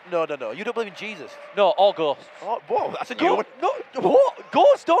start. No. You don't believe in Jesus? No, all ghosts. Oh, whoa, that's a new one. No, what?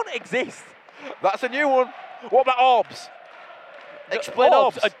 Ghosts don't exist. That's a new one. What about orbs? Explain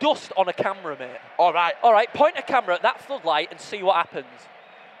orbs. A dust on a camera, mate. All right. All right, point a camera at that floodlight and see what happens.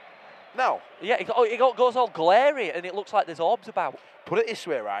 Now, Yeah, it goes all glary and it looks like there's orbs about. put it this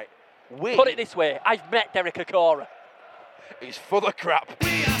way, right? Put it this way, I've met Derek Okora. He's full of crap.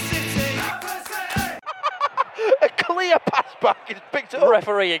 A clear pass back. He's picked it The up.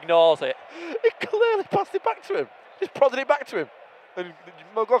 referee ignores it. He clearly passed it back to him. Just prodded it back to him. And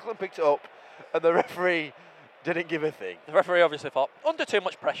McLaughlin picked it up, and the referee didn't give a thing. The referee obviously thought, under too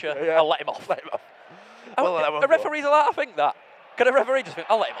much pressure, Yeah. I'll let him off. Let him off. Oh, We'll let that one a go. referee's allowed to think that. Can a referee just think,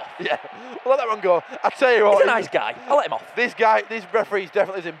 I'll let him off? Yeah, we'll let that one go. I tell you what, He's a nice guy. I'll let him off. this referee's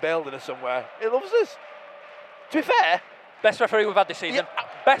definitely in Belden or somewhere. He loves us. To be fair, Best referee we've had this season. Yeah,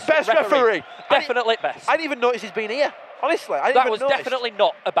 Best referee. Definitely best. I didn't even notice he's been here. Honestly, I didn't That even was notice. definitely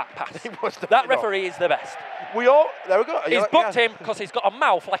not a back pass. He was definitely That not. referee is the best. There we go. He's booked him because he's got a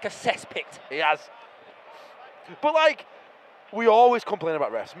mouth like a cesspit. He has. But like, we always complain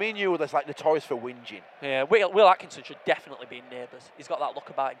about refs. Me and you were just like notorious for whinging. Yeah, Will Atkinson should definitely be in Neighbours. He's got that look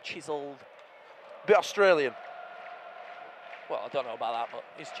about him, chiselled. Bit Australian. Well, I don't know about that, but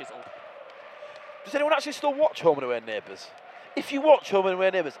he's chiselled. Does anyone actually still watch Home and Away Neighbours? If you watch Home and Away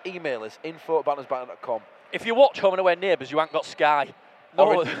Neighbours, email us, info@bantersbanter.com. If you watch Home and Away Neighbours, you ain't got Sky.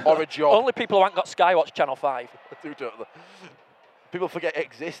 Or a job. Only people who ain't got Sky watch Channel 5. People forget it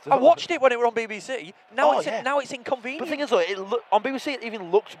exists. I watched it when it were on BBC. Now, Oh, it's, yeah. now it's But inconvenient. the thing is, though, on BBC it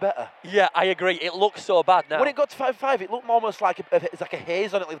even looked better. Yeah, I agree. It looks so bad now. When it got to 5:05, it looked almost like it's like a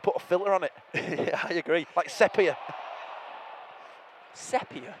haze on it. Like they put a filter on it, Yeah, I agree. like sepia.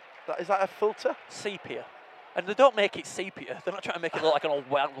 Sepia. Is that a filter? Sepia. And they don't make it sepia. They're not trying to make it look like an old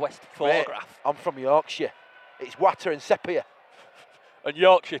Wild West Mate, photograph. I'm from Yorkshire. It's water and sepia. And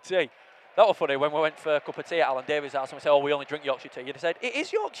Yorkshire tea. That was funny when we went for a cup of tea at Alan Davies' house and we said, oh, we only drink Yorkshire tea. You'd have said, it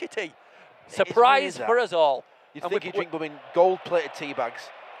is Yorkshire tea. Surprise weird, for that. us all. You'd And think we- he'd drink them in gold-plated tea bags.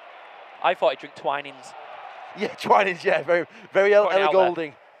 I thought he'd drink Twinings, Yeah, Twinings, yeah, very, very Putting it Ella out there.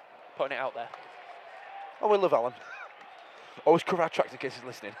 Golding. putting it out there. Oh, we love Alan. Always cover our tracks in case he's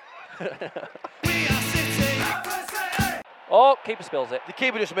listening. Oh, keeper spills it. The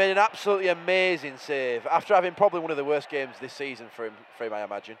keeper just made an absolutely amazing save after having probably one of the worst games this season for him, I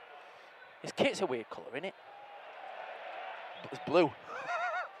imagine. His kit's a weird colour, isn't it? It's blue.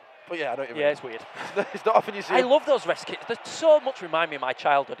 But yeah, I don't even. Yeah, it's weird. It's not often you see I love those rest kits. They so much remind me of my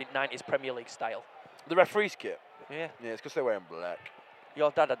childhood in 90s Premier League style. the referee's kit. Yeah. Yeah, it's because they're wearing black. Your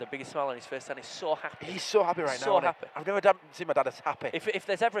dad had the biggest smile on his face and he's so happy. He's so happy right now. So isn't he? happy. I've never seen my dad as happy. If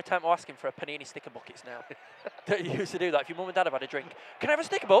there's ever a time to ask him for a Panini sticker book, it's now. That you used to do that. If your mum and dad have had a drink, can I have a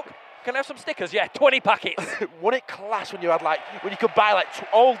sticker book? Can I have some stickers? Yeah, 20 packets. Wasn't it class when you had when you could buy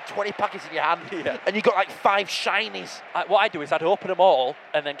all 20 packets in your hand and you got like 5 shinies? What I do is I'd open them all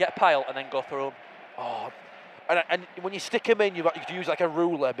and then get a pile and then go through them. Oh, and when you stick them in, you could use like a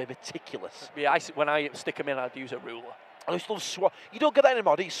ruler, be meticulous. Yeah, when I stick them in, I'd use a ruler. I used to love swap. You don't get that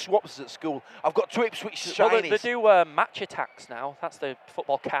anymore. These swaps at school. I've got 2 Ipswich shinies. Well, they do match attacks now. That's the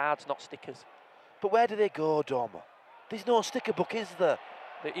football cards, not stickers. But where do they go, Dom? There's no sticker book, is there?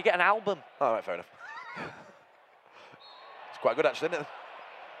 You get an album. All right, fair enough. It's quite good, actually, isn't it?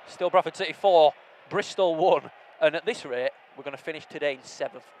 Still Bradford City 4, Bristol 1. And at this rate, we're going to finish today in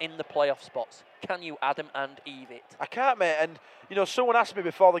 7th in the playoff spots. Can you Adam and Eve it? I can't, mate. And, someone asked me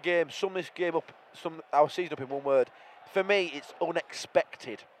before the game, sum this game up, sum our season up in one word. For me, it's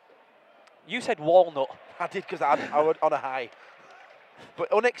unexpected. You said walnut. I did because I was on a high. But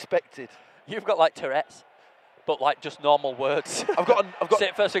unexpected. You've got like Tourette's, but like just normal words. I've got Say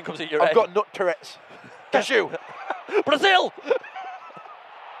it first thing comes in your head. I've got nut Tourette's. Cashew. Brazil.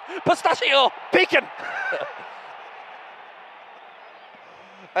 Pistachio. Pecan.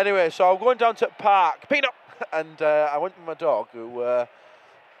 Anyway, so I'm going down to Park. Peanut. And I went with my dog who...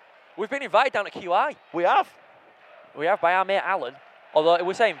 We've been invited down to QI. We have. We have by our mate Alan. Although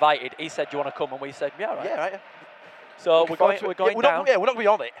we say invited, he said, "Do you want to come?" And we said, "Yeah, right." Yeah, right. Yeah. So we're going down. We're not going to be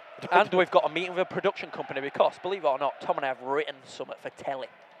on it. And we've got a meeting with a production company because, believe it or not, Tom and I have written something for telly.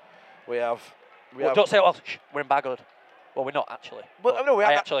 We have. Don't say, "Oh, shh, we're in Baggood." Well, we're not actually. Well, no,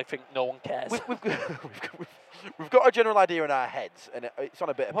 I actually think no one cares. We've got a general idea in our heads, and it's on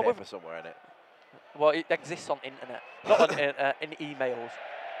a bit of paper somewhere, isn't it? Well, it exists on internet, not on, in emails.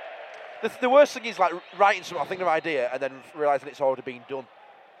 The worst thing is like writing something, thinking of an idea, and then realising it's already been done.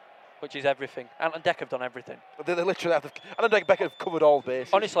 Which is everything. Ant and Dec have done everything. They literally have. Ant and Dec have covered all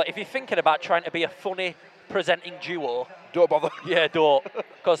bases. Honestly, if you're thinking about trying to be a funny presenting duo, don't bother. Yeah, don't.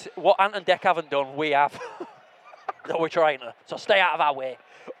 Because what Ant and Dec haven't done, we have. So we're trying to. So stay out of our way.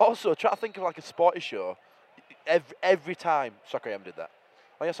 Also, try to think of like a sporty show. Every time Soccer AM did that.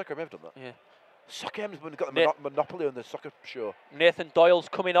 Oh yeah, Soccer AM have done that. Yeah. Soccer M's got the monopoly on the soccer show. Nathan Doyle's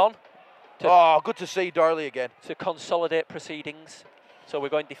coming on. Good to see Doyley again. To consolidate proceedings. So we're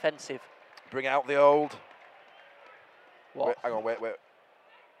going defensive. Bring out the old. What? Wait, hang on, wait.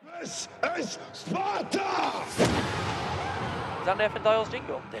 This is Sparta! Is that Nathan Doyle's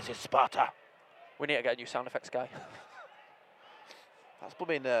jingle? This is Sparta. We need to get a new sound effects guy. That's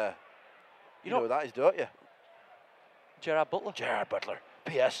blooming. You know who that is, don't you? Gerard Butler. Gerard Butler.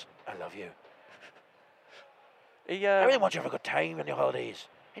 P.S. I love you. I really want you to have a good time on your holidays.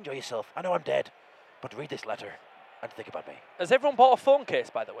 Enjoy yourself. I know I'm dead, but read this letter and think about me. Has everyone bought a phone case,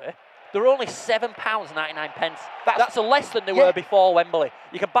 by the way? They're only £7.99. That's less than they were before Wembley.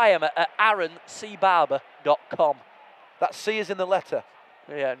 You can buy them at aaroncbarber.com. That C is in the letter.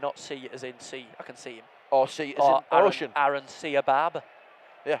 Yeah, not C as in C. I can see him. Or C as in ocean. Aaron, see a barber.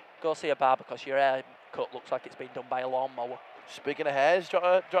 Yeah. Go see a barber because your haircut looks like it's been done by a lawnmower. Speaking of hairs, do you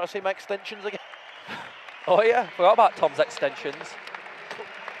want to see my extensions again? Oh yeah, forgot about Tom's extensions.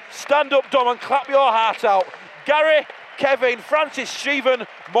 Stand up, Dom, and clap your heart out. Gary, Kevin, Francis, Stephen,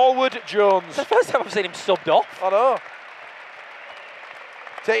 Morwood, Jones. It's the first time I've seen him subbed off. I know.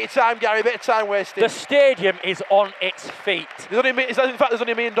 Take your time, Gary, a bit of time wasted. The stadium is on its feet. In fact, there's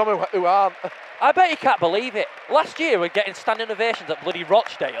only me and Dom who aren't. I bet you can't believe it. Last year we're getting standing ovations at bloody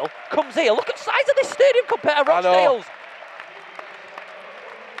Rochdale. Comes here, look at the size of this stadium compared to Rochdale's.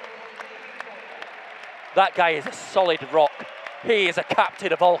 That guy is a solid rock. He is a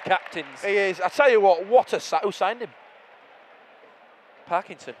captain of all captains. He is. I tell you what who signed him?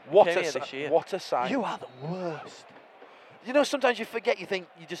 Parkinson. What a sign. You are the worst. You know, sometimes you forget, you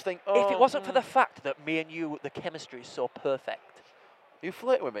just think, oh. If it wasn't for the fact that me and you, the chemistry is so perfect. You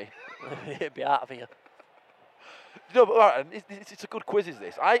flirting with me? It'd be out of here. No, but all right, it's a good quiz, is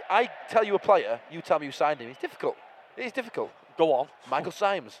this? I tell you a player, you tell me who signed him. It's difficult. It is difficult. Go on. Michael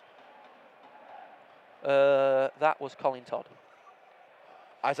Symes. That was Colin Todd.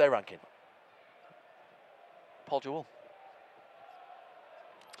 Isaiah Rankin. Paul Jewell.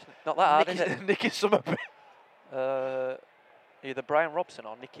 Not that hard, is it? Nicky Summerby. Either Brian Robson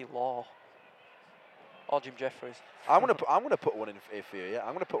or Nicky Law. Or Jim Jeffries. I'm gonna put one in for you. Yeah,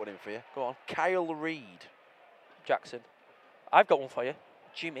 I'm gonna put one in for you. Go on. Kyle Reid. Jackson. I've got one for you.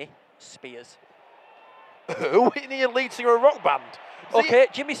 Jimmy Spears. Who? Isn't he a lead singer of a rock band? Okay,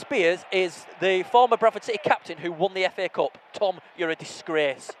 Jimmy Spears is the former Bradford City captain who won the FA Cup. Tom, you're a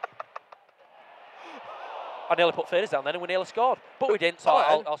disgrace. I nearly put Faders down then and we nearly scored. But we didn't, so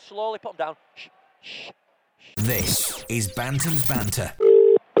I'll slowly put them down. Shh. This is Bantam's Banter.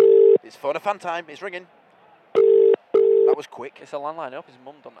 It's phone a fan time. It's ringing. That was quick. It's a landline. I hope his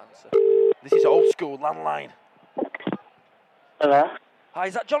mum doesn't answer. This is old school landline. Hello? Hi,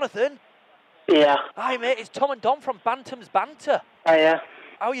 is that Jonathan? Yeah. Hi, mate. It's Tom and Dom from Bantam's Banter. Hiya.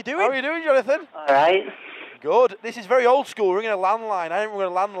 How are you doing? How are you doing, Jonathan? Alright. Good. This is very old school, ringing a landline. I haven't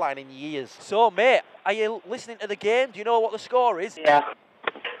rung a landline in years. So, mate, are you listening to the game? Do you know what the score is? Yeah.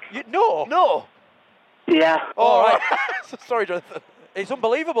 No. No. Yeah. All right. Sorry, Jonathan. It's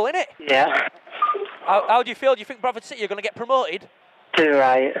unbelievable, isn't it? Yeah. How do you feel? Do you think Bradford City are going to get promoted? 2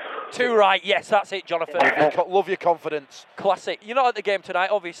 right. 2 right. Yes, that's it, Jonathan. Love your confidence. Classic. You're not at the game tonight,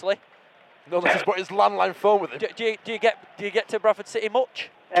 obviously. No, this is his landline phone with him. Do you get to Bradford City much?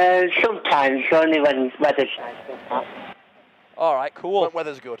 Sometimes, only when weather's nice. All right, cool. When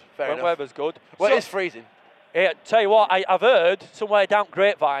weather's good. Fair When enough. weather's good. Well, So- it is freezing. Yeah, tell you what, I've heard somewhere down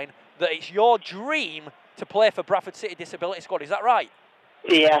Grapevine that it's your dream to play for Bradford City Disability Squad. Is that right?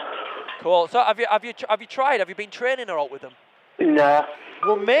 Yeah. Cool. So have you tried? Have you been training or out with them? No.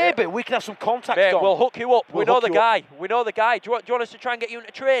 Well, maybe we can have some contact. Mate, Dom. we'll hook you up. We We'll know hook the you up. guy. We know the guy. Do you want us to try and get you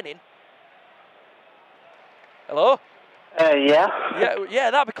into training? Hello? Yeah.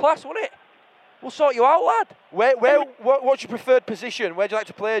 Yeah, that'd be class, wouldn't it? We'll sort you out, lad. What's your preferred position? Where do you like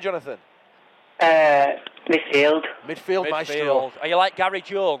to play, Jonathan? Midfield. Midfield, maestro. Are you like Gary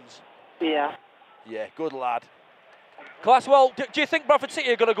Jones? Yeah. Yeah, good lad. Class, well, do you think Bradford City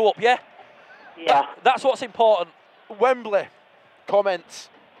are going to go up, yeah? Yeah. That's what's important. Wembley. Comments.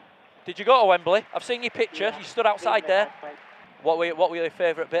 Did you go to Wembley? I've seen your picture. You stood outside there. What were your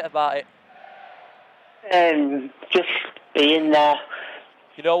favourite bit about it? Just being there.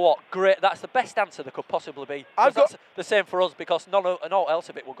 You know what? Great. That's the best answer there could possibly be. That's the same for us because none else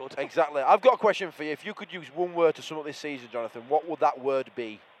of it were good. Exactly. I've got a question for you. If you could use one word to sum up this season, Jonathan, what would that word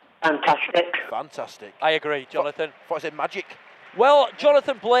be? Fantastic. Fantastic. I agree, Jonathan. Thought I said magic. Well,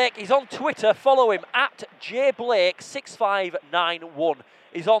 Jonathan Blake, he's on Twitter. Follow him at jblake6591.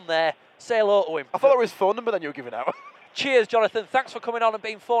 He's on there. Say hello to him. I thought it was his phone number then you were giving out. Cheers, Jonathan. Thanks for coming on and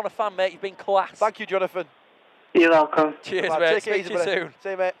being phone a fan, mate. You've been class. Thank you, Jonathan. You're welcome. Cheers, Right, mate. take it Speak easy, to you buddy. soon. See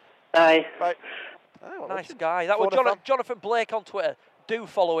you, mate. Bye. Bye. Nice guy. That was Phone a fan. Jonathan Blake on Twitter. Do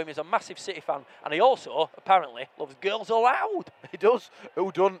follow him. He's a massive City fan. And he also, apparently, loves Girls Aloud. He does. Who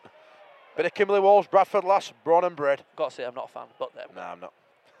don't? Bit of Kimberley Walsh, Bradford lass, born and bred. Got to say, I'm not a fan, but there we go. Nah, I'm not.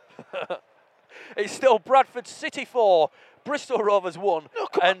 It's still Bradford City 4, Bristol Rovers 1,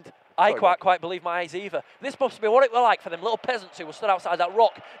 and I quite believe my eyes either. This must be what it was like for them little peasants who were stood outside that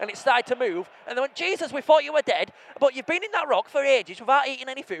rock, and it started to move, and they went, Jesus, we thought you were dead, but you've been in that rock for ages without eating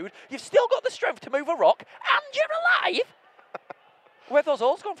any food, you've still got the strength to move a rock, and you're alive? Where have those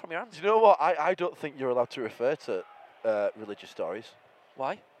holes gone from your hands? Do you know what? I don't think you're allowed to refer to religious stories.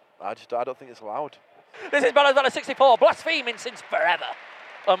 Why? I don't think it's allowed. This is Banner 64, blaspheming since forever.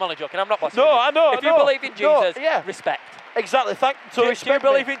 I'm only joking, I'm not blaspheming. No, I know. If you believe in Jesus, yeah. respect. Exactly. Do you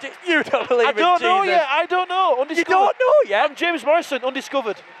believe in Jesus? You don't believe in Jesus. I don't know yet. I don't know. Undiscovered. You don't know yet? I'm James Morrison,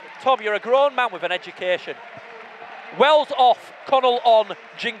 undiscovered. Tom, you're a grown man with an education. Wells off, Connell on,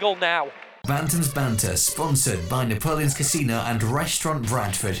 jingle now. Bantam's Banter, sponsored by Napoleon's Casino and Restaurant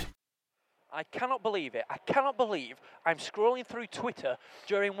Bradford. I cannot believe it. I cannot believe I'm scrolling through Twitter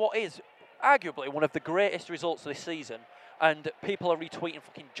during what is arguably one of the greatest results of this season, and people are retweeting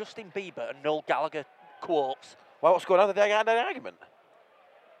fucking Justin Bieber and Noel Gallagher quotes. Well, what's going on? Did they get an argument?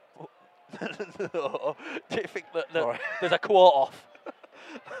 Do you think that Sorry. there's a quote off?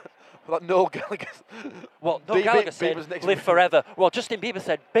 Like Noel Gallagher. Well, Noel Gallagher said, Bieber's next live week. forever. Well, Justin Bieber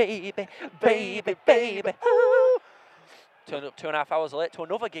said, baby, baby, baby. Ooh. Turned up 2.5 hours late to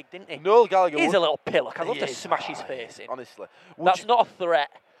another gig, didn't he? Noel Gallagher. He's a little pillock. I'd love He to is. smash his face in. Honestly. That's not a threat.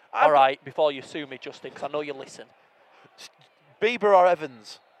 I've- All right, before you sue me, Justin, because I know you listen. Bieber or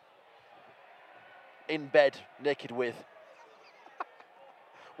Evans? In bed, naked with.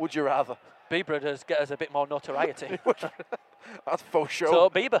 Would you rather? Bieber does get us a bit more notoriety. That's faux show. So,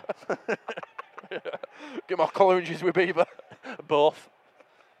 Bieber. Get more collar inches with Bieber. Both.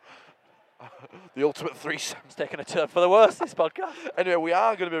 The ultimate threesome. It's taken a turn for the worse, this podcast. Anyway, we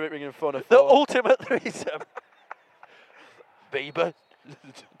are going to be ringing fun of The ultimate threesome. Bieber.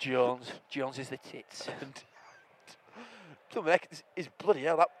 Jones. Jones is the tits. Is bloody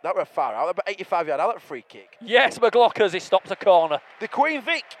hell. That were far out. About 85 yard out, that free kick. Yes, McGlockers, he stops a corner. The Queen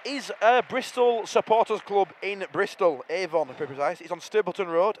Vic is a Bristol supporters club in Bristol, Avon to be precise. It's on Stapleton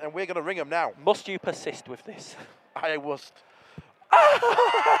Road, and we're going to ring them now. Must you persist with this? I was.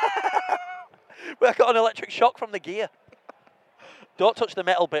 I got an electric shock from the gear. Don't touch the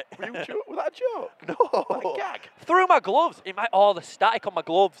metal bit. Was that a joke? No. Like a gag? Through my gloves. The static on my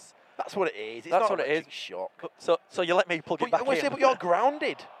gloves. That's what it is. It's That's not what it electric is. shock. So you let me plug it back in. But you're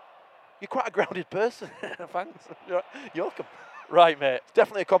grounded. You're quite a grounded person. Thanks. You're welcome. Right, mate. It's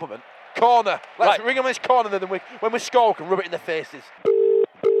definitely a compliment. Corner. Let's Right. ring them this corner, then when we score, we can rub it in their faces.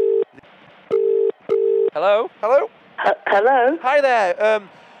 Hello? Hello? Hello? Hi there.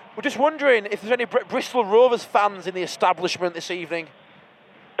 We're just wondering if there's any Bristol Rovers fans in the establishment this evening.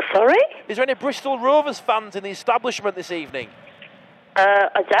 Sorry? Is there any Bristol Rovers fans in the establishment this evening? I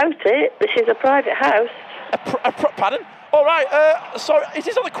doubt it. This is a private house. Pardon? All right. Sorry, is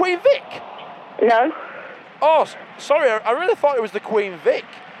this on the Queen Vic? No. Oh, sorry. I really thought it was the Queen Vic.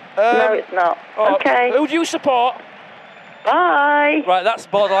 No, it's not. Okay. Who do you support? Bye. Right, that's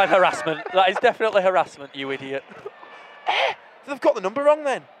borderline harassment. That is definitely harassment, you idiot. They've got the number wrong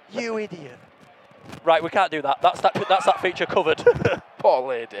then. You idiot. Right, we can't do that. That's that feature covered. Poor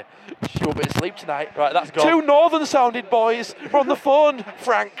lady. She won't be asleep tonight. Right, that's gone. Two northern-sounded boys. We're on the phone,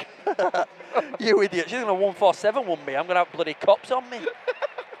 Frank. You idiot. She's going to 147 me. I'm going to have bloody cops on me.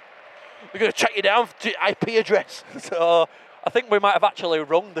 They're going to track you down to IP address. So I think we might have actually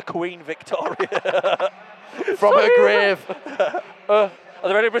rung the Queen Victoria. From her grave. Are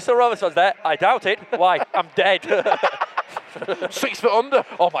there any Bristol Rovers fans there? I doubt it. Why? I'm dead. 6 foot under.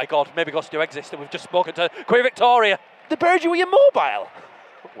 Oh my God, maybe ghosts do exist and we've just spoken to Queen Victoria. They buried you with your mobile.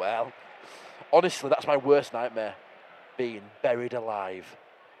 Well, honestly, that's my worst nightmare. Being buried alive.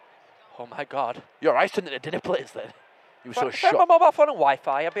 Oh my God. You're alright, sitting at the dinner plates then. You were so Right, my shocked. mobile phone and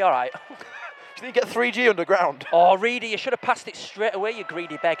Wi-Fi, I'll be alright. Do you think you get 3G underground? Oh, Reedy, you should have passed it straight away, you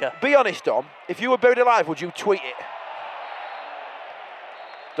greedy beggar. Be honest, Dom. If you were buried alive, would you tweet it?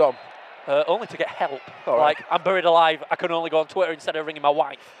 Dom. Only to get help. All right. Like, I'm buried alive, I can only go on Twitter instead of ringing my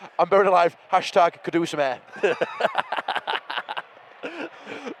wife. I'm buried alive. Hashtag could do some air.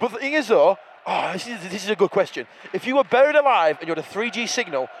 But the thing is, though, this is a good question. If you were buried alive and you had a 3G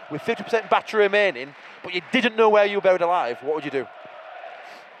signal with 50% battery remaining, but you didn't know where you were buried alive, what would you do?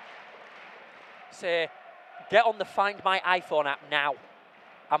 Say, get on the Find My iPhone app now.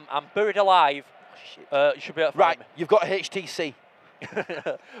 I'm buried alive. Oh, shit. You should be able to find Right, you've got a HTC. me.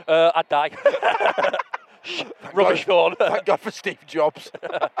 I'd die. Rubbish phone. Thank God for Steve Jobs.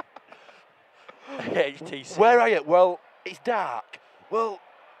 HTC. Where are you? Well, it's dark. Well,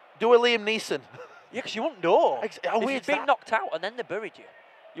 do a Liam Neeson. Yeah, because you won't know. How If weird's you've been that? knocked out and then they buried you,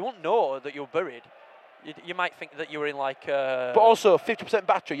 you won't know that you're buried. You might think that you were in like... But also, 50%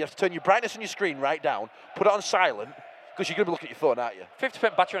 battery, you have to turn your brightness on your screen right down, put it on silent, because you're going to be looking at your phone, aren't you?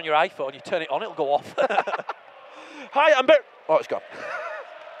 50% battery on your iPhone, you turn it on, it'll go off. Hi, I'm buried. Oh, it's gone.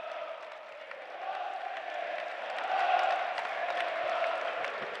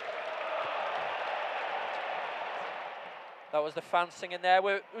 That was the fans singing there.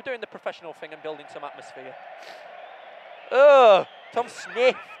 We're doing the professional thing and building some atmosphere. Oh, Tom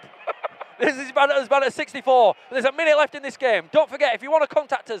sniffed. This is Bantam's Banter 64. There's a minute left in this game. Don't forget, if you want to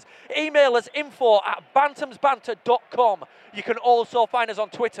contact us, email us info@bantamsbanter.com. You can also find us on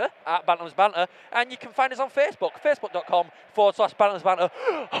Twitter @bantamsbanter, and you can find us on Facebook, facebook.com/bantamsbanter.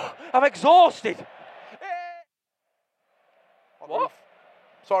 I'm exhausted. On What? roof.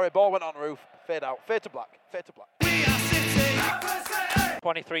 Sorry, ball went on roof. Fade out. Fade to black. Fade to black.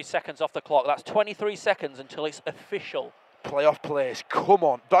 23 seconds off the clock. That's 23 seconds until it's official. Playoff players, come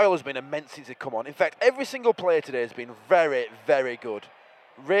on. Doyle has been immense since he come on. In fact, every single player today has been very, very good.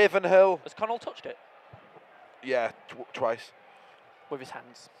 Ravenhill. Has Connell touched it? Yeah, twice. With his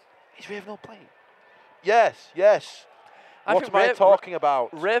hands. Is Ravenhill playing? Yes, yes. I What think am I talking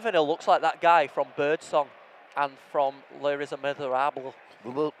about? Ravenhill looks like that guy from Birdsong and from Les Miserables.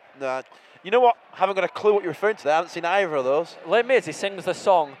 Nah. You know what? I haven't got a clue what you're referring to there. I haven't seen either of those. Les Mis, he sings the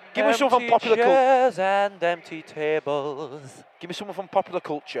song. Give me something from popular culture. Chairs and empty tables. Give me someone from popular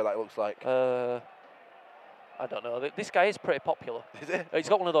culture that it looks like. I don't know. This guy is pretty popular. Is it? He's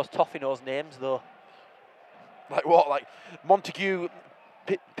got one of those toffee nose names though. Like what? Like Montague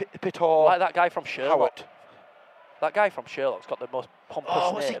Pitor Like that guy from Sherlock. Howard. That guy from Sherlock's got the most pompous name.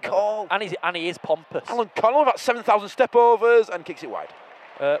 Oh, what's he called? And he is pompous. Alan Connell, about 7,000 step overs and kicks it wide.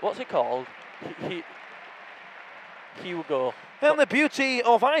 What's he called? Hugo. And the beauty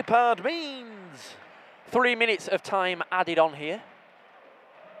of iPad means 3 minutes of time added on here.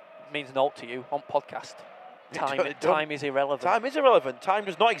 Means naught to you on podcast. Time is irrelevant. Time is irrelevant. Time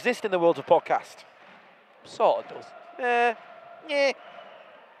does not exist in the world of podcast. Sort of does. Yeah.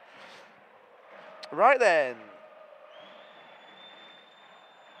 Right then.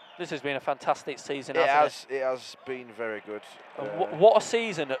 This has been a fantastic season, It hasn't has been very good. it? And what a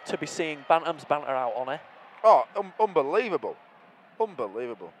season to be seeing Bantam's banter out on, eh? Oh, unbelievable.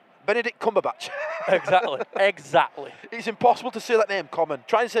 Unbelievable. Benedict Cumberbatch. Exactly. It's impossible to say that name common.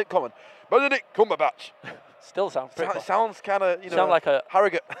 Try and say it common. Benedict Cumberbatch. Still sounds pretty cool. Sounds kind of, Sound like a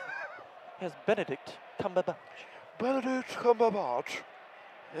Harrogate. Yes, Benedict Cumberbatch. Benedict Cumberbatch.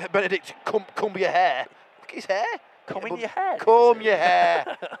 Benedict, comb your hair. Look at his hair. Comb in your hair. Comb your hair.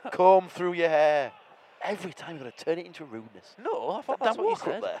 Comb through your hair. Every time you're going to turn it into rudeness. No, I thought That that's what you walk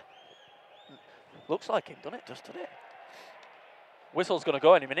up said. there. Looks like him, doesn't it? Doesn't it? Whistle's going to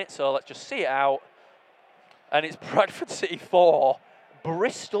go in a minute, so let's just see it out. And it's Bradford City 4,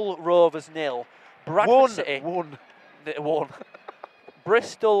 Bristol Rovers 0. Bradford City One.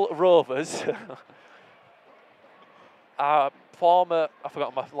 Bristol Rovers. Former, I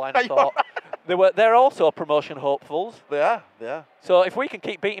forgot my line of thought. They're also promotion hopefuls. They are. So if we can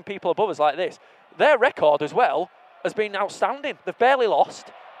keep beating people above us like this, their record as well has been outstanding. They've barely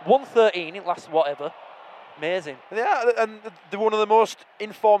lost. 113 in last whatever. Amazing. Yeah, and they're one of the most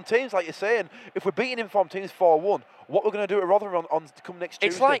informed teams, like you're saying. If we're beating informed teams 4-1, what we're going to do at Rotherham on come next Tuesday?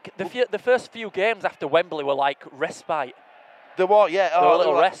 It's like the first few games after Wembley were like respite. There were, yeah. There were a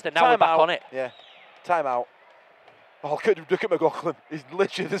little rest, and now we're back on it. Yeah, time out. Oh, look at McLaughlin. He's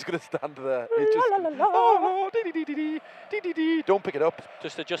literally just going to stand there. He's just, oh, dee-dee-dee-dee-dee. Don't pick it up.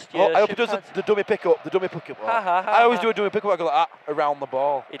 Just adjust your I hope he does the dummy pick-up. The dummy pick-up. I always do a dummy pick-up. I go like that around the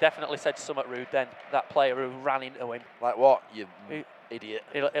ball. He definitely said something rude then, that player who ran into him. Like what, you idiot?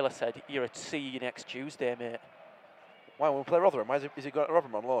 He'll have said, you're to see you next Tuesday, mate. Why, when we play Rotherham? Why is he going to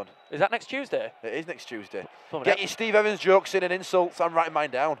Rotherham on loan? Is that next Tuesday? It is next Tuesday. Something Get else. your Steve Evans jokes in and insults. I'm writing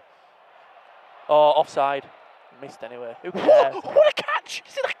mine down. Oh, offside. Missed anyway. Who cares? What a catch!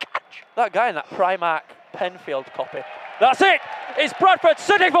 Is it a catch? That guy in that Primark Penfield copy. That's it! It's Bradford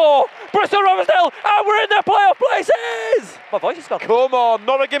City 4, Bristol Rovers 0, and we're in the playoff places! My voice is gone. Come on,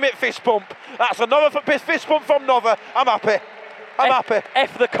 Nova, give me a fist pump. That's another fist pump from Nova. I'm happy. I'm happy.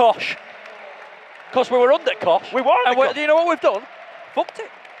 F the Kosh. Because we were under Kosh. We were under Kosh. Do you know what we've done? Fucked it.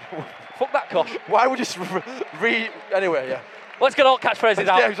 Fuck that Kosh. Why would you just Anyway, yeah. Let's get all catchphrases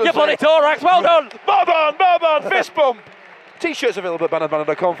out. Yeah, You bloody Torax, well done! Bob on, fist bump! T-shirts available at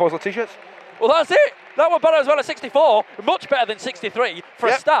bannerbanner.com/t-shirts. Well, that's it. That one better as well at 64. Much better than 63. For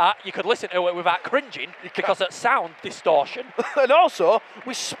a start, you could listen to it without cringing because of sound distortion. And also,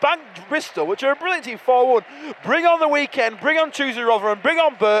 we spanked Bristol, which are a brilliant team, 4-1. Bring on the weekend, bring on Tuesday Rotherham, bring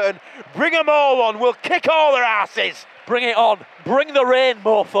on Burton, bring them all on. We'll kick all their asses. Bring it on. Bring the rain,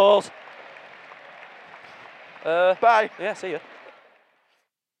 mofos. Bye. Yeah, see you.